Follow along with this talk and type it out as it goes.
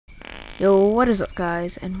Yo, what is up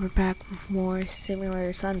guys, and we're back with more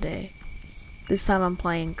Simulator Sunday. This time I'm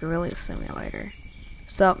playing Gorilla Simulator.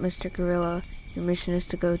 Sup, Mr. Gorilla, your mission is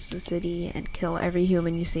to go to the city and kill every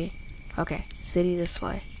human you see. Okay, city this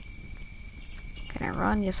way. Can I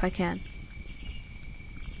run? Yes I can.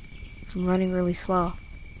 I'm running really slow.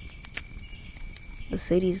 The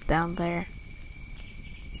city's down there.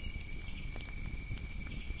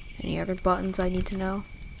 Any other buttons I need to know?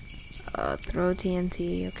 Throw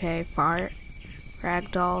TNT, okay, fart,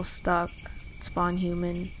 ragdoll, stuck, spawn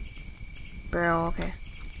human, barrel, okay.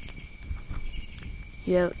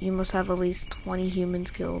 You must have at least 20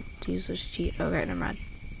 humans killed to use this cheat. Okay, never mind.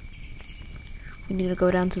 We need to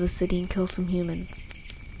go down to the city and kill some humans.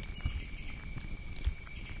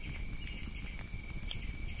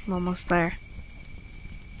 I'm almost there.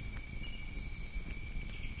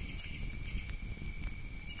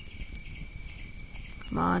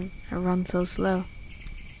 Come on, I run so slow.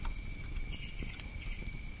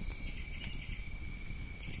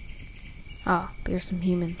 Oh, there's some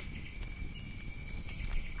humans.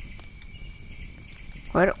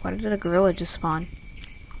 Why did a gorilla just spawn?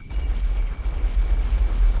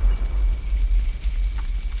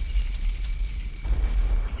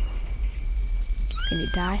 Can you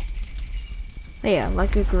die? Yeah,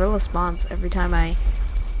 like a gorilla spawns every time I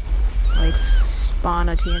like spawn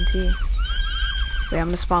a TNT. Wait, I'm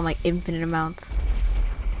gonna spawn like infinite amounts.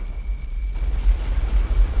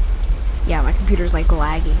 Yeah, my computer's like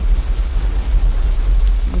lagging.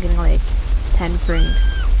 I'm getting like 10 frames.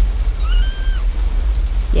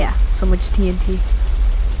 Yeah, so much TNT.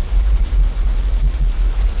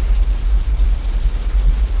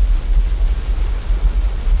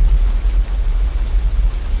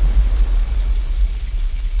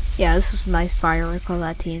 Yeah, this was a nice firework, all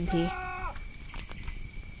that TNT.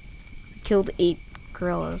 Killed 8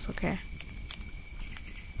 gorillas, okay.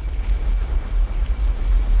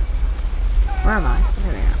 Where am I?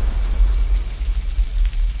 There we are.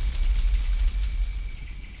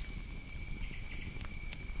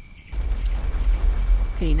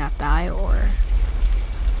 Can he not die, or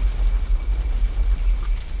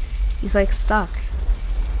he's like stuck?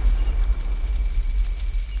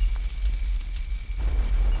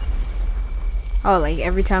 Oh, like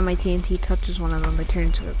every time my TNT touches one of them, they turn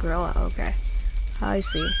into a gorilla. Okay, I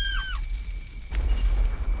see.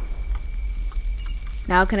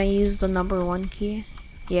 Now can I use the number 1 key?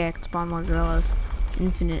 Yeah, I can spawn more gorillas.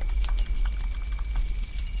 Infinite.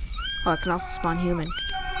 Oh, I can also spawn human.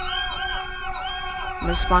 I'm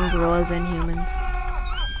gonna spawn gorillas and humans.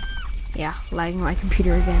 Yeah, lagging my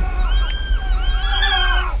computer again.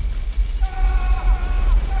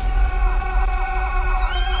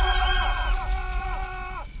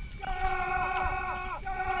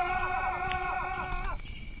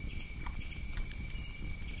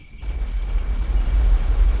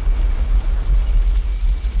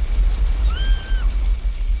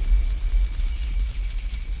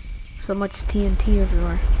 So much TNT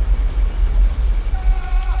everywhere.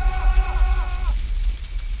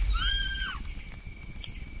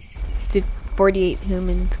 Fif 48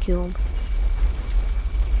 humans killed.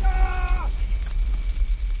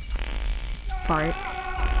 Fart.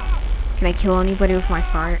 Can I kill anybody with my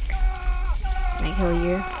fart? Can I kill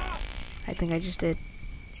you? I think I just did.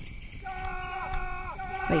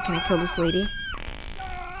 Wait, can I kill this lady?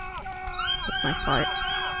 With my fart.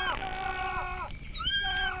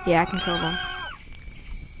 Yeah, I can kill them.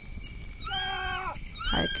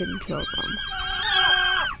 I can kill them.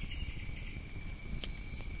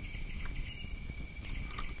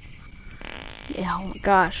 Yeah, oh my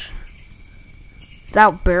gosh. Is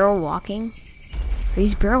that barrel walking? Are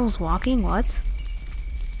these barrels walking? What?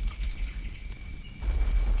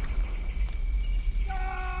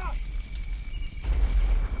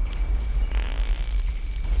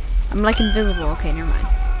 I'm like invisible. Okay, never mind.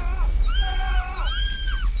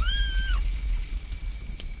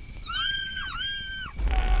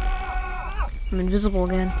 I'm invisible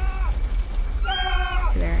again.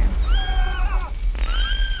 There I am.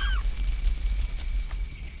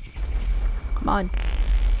 Come on.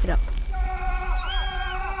 Get up.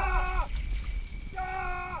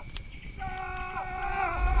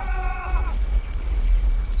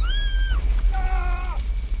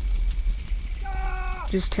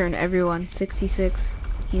 Just turn everyone. 66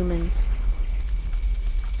 humans.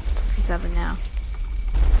 67 now.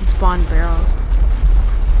 And spawn barrels.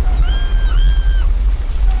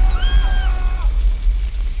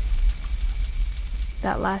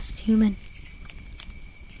 That last human.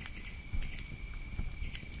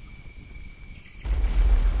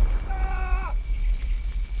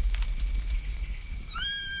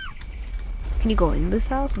 Can you go in this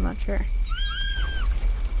house? I'm not sure.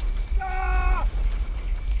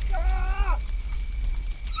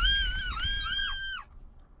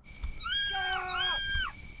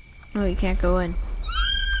 No, you can't go in.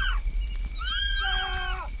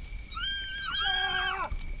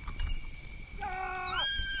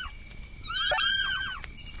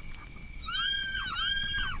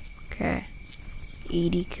 Okay.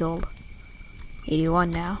 80 killed. 81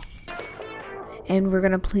 now. And we're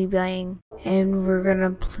gonna play buying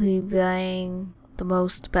the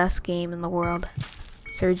most best game in the world.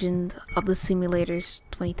 Surgeon of the Simulators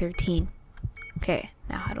 2013. Okay,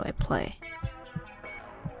 now how do I play?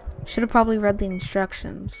 Should have probably read the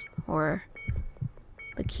instructions or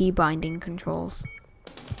the key binding controls.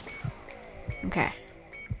 Okay.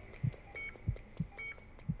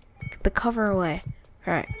 Get the cover away.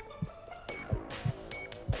 Alright.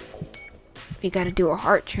 We gotta do a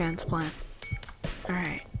heart transplant.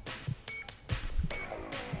 Alright.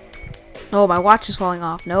 Oh, my watch is falling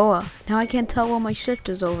off. Noah. Now I can't tell when my shift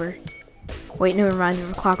is over. Wait, never mind.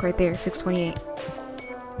 There's a clock right there. 6:28.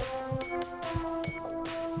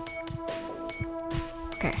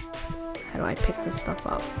 Okay. How do I pick this stuff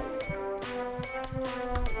up?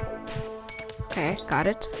 Okay, got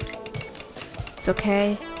it. It's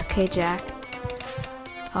okay. It's okay, Jack.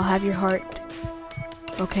 I'll have your heart.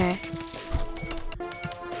 Okay.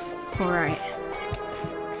 Alright.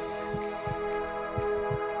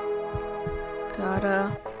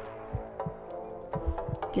 Gotta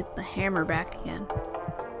get the hammer back again.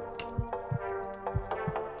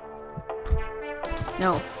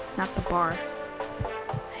 No, not the bar.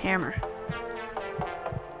 Hammer.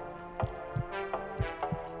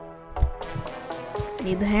 I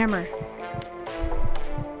need the hammer.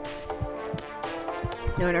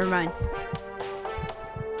 No, never mind.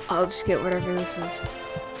 I'll just get whatever this is.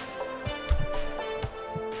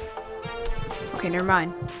 Okay, never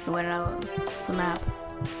mind. It went out of the map.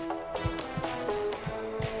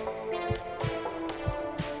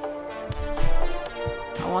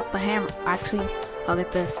 I want the hammer. Actually, I'll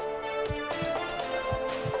get this.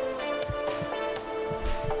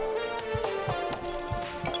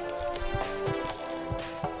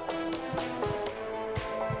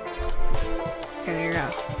 Okay, there you go.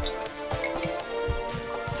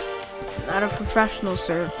 Not a professional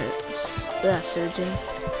surgeon.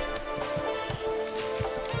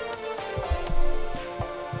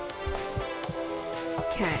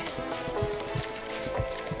 Okay.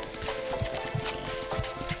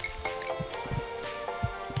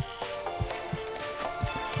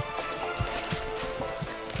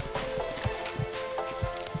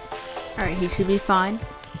 Alright, he should be fine.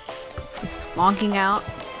 He's wonking out.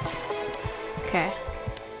 Okay.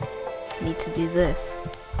 Need to do this.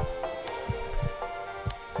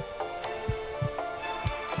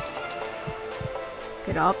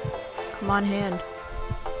 Get up. Come on, hand.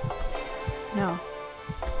 No.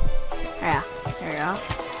 Yeah, there you go.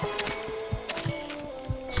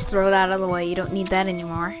 Just throw that out of the way. You don't need that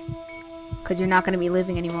anymore. Because you're not going to be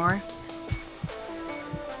living anymore.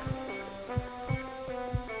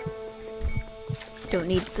 Don't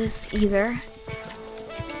need this either.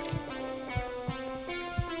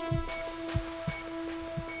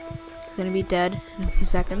 He's going to be dead in a few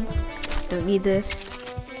seconds. Don't need this.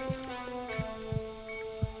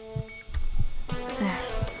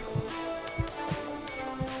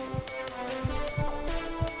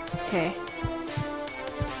 Okay.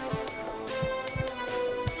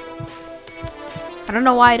 I don't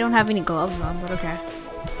know why I don't have any gloves on, but okay.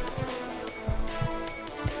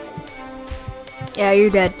 Yeah, you're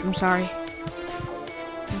dead. I'm sorry.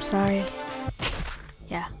 I'm sorry.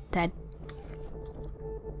 Yeah, dead.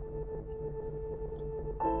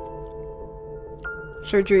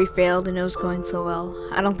 Surgery failed and it was going so well.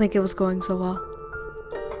 I don't think it was going so well.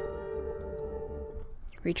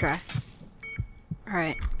 Retry.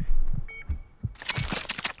 Alright.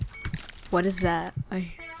 What is that?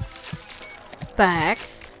 The heck?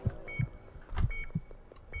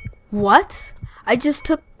 What? I just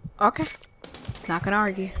took... Okay. Not gonna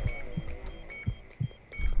argue.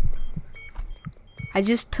 I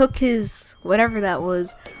just took his... whatever that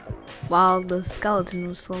was while the skeleton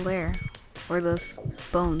was still there. Or those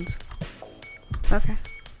bones. Okay.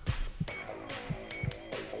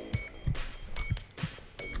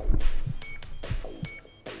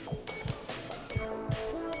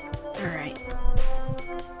 Alright.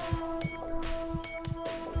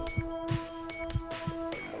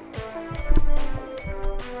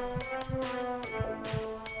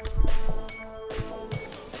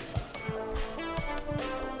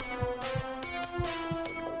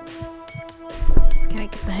 Can I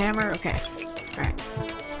get the hammer? Okay. Alright.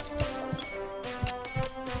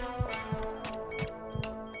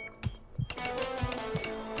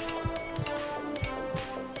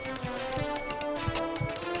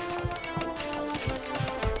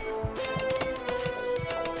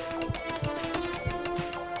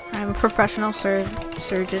 I'm a professional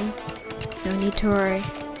surgeon. No need to worry.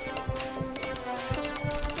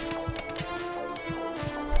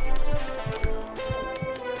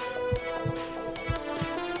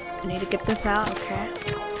 I need to get this out, okay.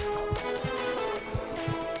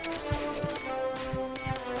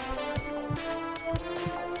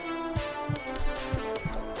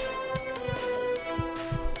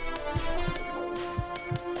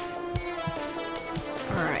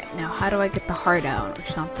 Alright, now how do I get the heart out or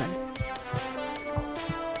something?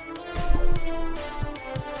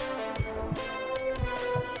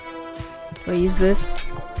 Do I use this?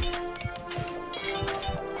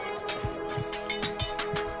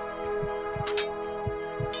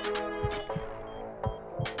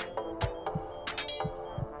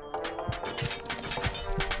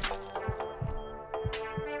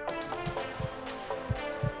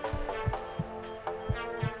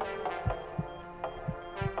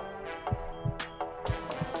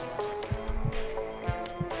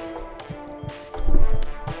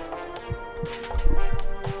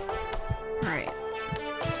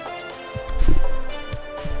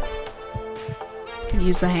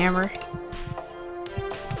 Use the hammer.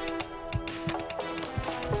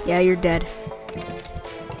 Yeah, you're dead.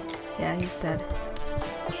 Yeah, he's dead.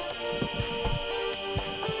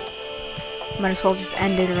 Might as well just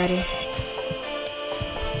end it already.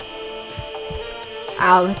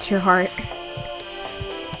 Ow, that's your heart.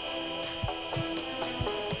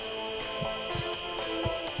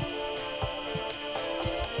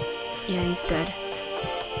 Yeah, he's dead.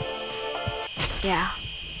 Yeah.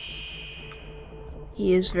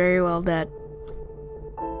 He is very well dead.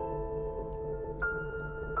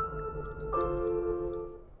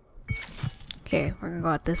 Okay, we're gonna go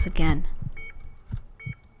at this again.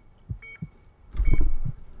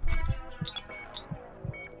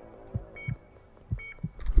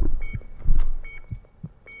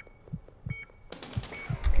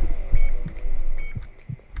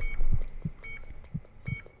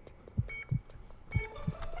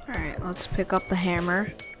 Alright, let's pick up the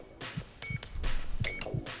hammer.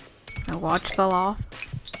 My watch fell off,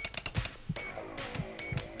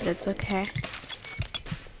 but it's okay.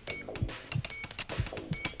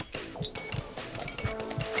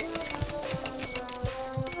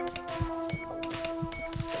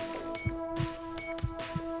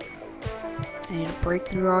 I need to break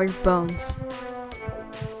through all your bones.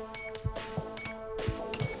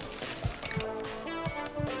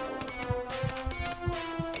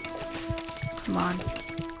 Come on.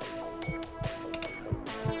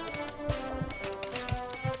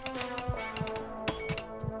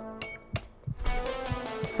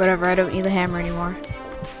 Whatever, I don't need the hammer anymore.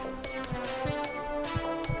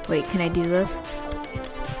 Wait, can I do this?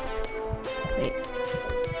 Wait.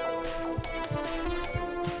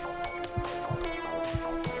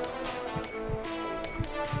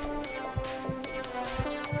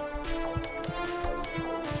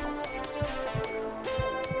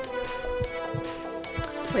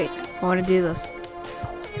 Wait, I want to do this.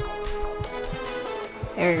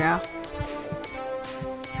 There we go.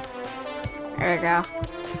 There we go.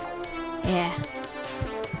 Yeah.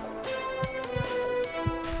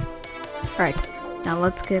 Right, now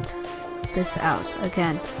let's get this out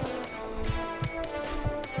again.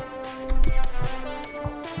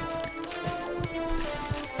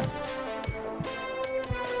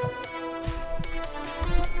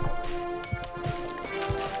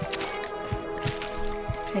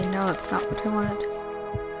 Okay, no, it's not what I wanted.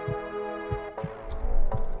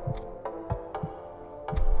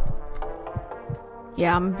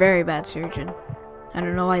 Yeah, I'm a very bad surgeon. I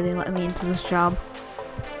don't know why they let me into this job.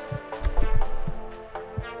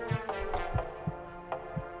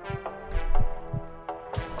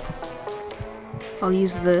 I'll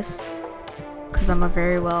use this, because I'm a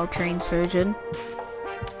very well trained surgeon.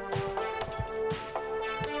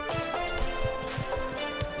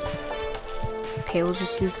 Okay, we'll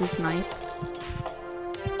just use this knife.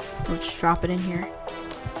 We'll just drop it in here.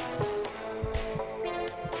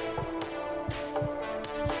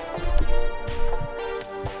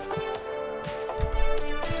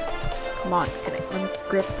 Come on, let me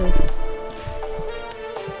grip this.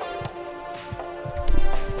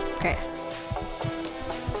 Okay.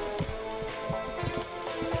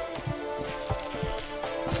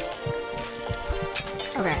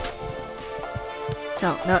 Okay.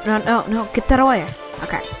 No, get that away.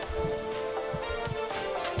 Okay.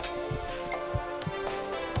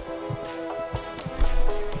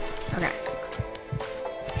 Okay.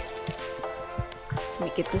 Let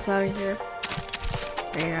me get this out of here.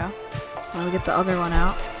 There you go. Let me get the other one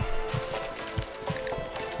out.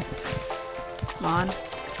 Come on.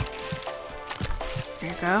 There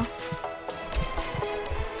you go.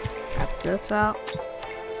 Got this out.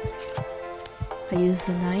 I use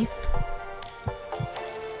the knife.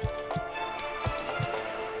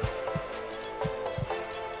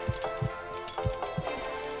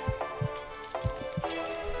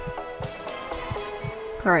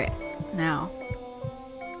 Alright, now.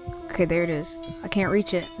 Okay, there it is. I can't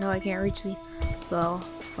reach it. No, I can't reach the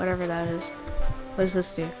whatever that is. What does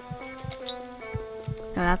this do?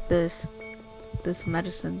 No, not this. This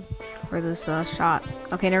medicine. Or this shot.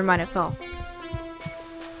 Okay, never mind, it fell.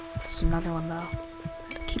 There's another one though.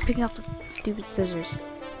 I keep picking up the stupid scissors.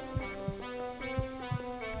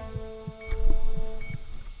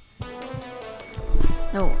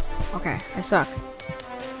 No. Okay, I suck.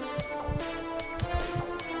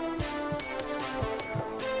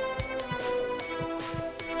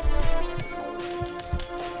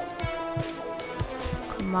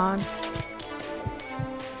 Come on.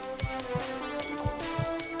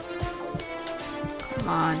 Come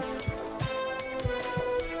on.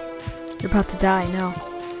 You're about to die, no.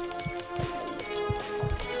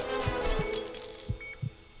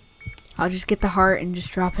 I'll just get the heart and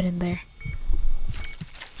just drop it in there.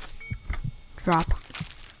 Drop.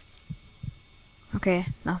 Okay,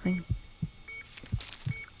 nothing.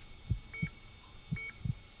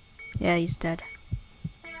 Yeah, he's dead.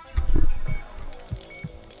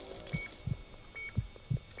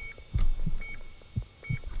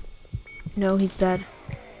 No, he's dead.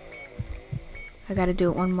 I gotta do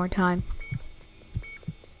it one more time.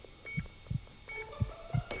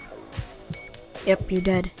 Yep, you're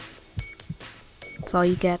dead. That's all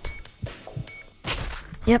you get.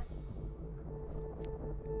 Yep.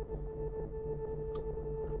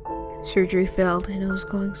 Surgery failed and it was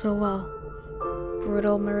going so well.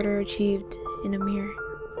 Brutal murder achieved in a mere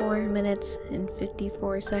 4 minutes and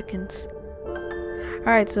 54 seconds.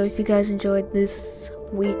 Alright, so if you guys enjoyed this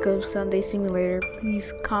week of Sunday Simulator,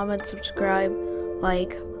 please comment, subscribe,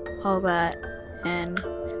 like, all that, and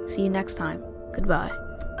see you next time. Goodbye.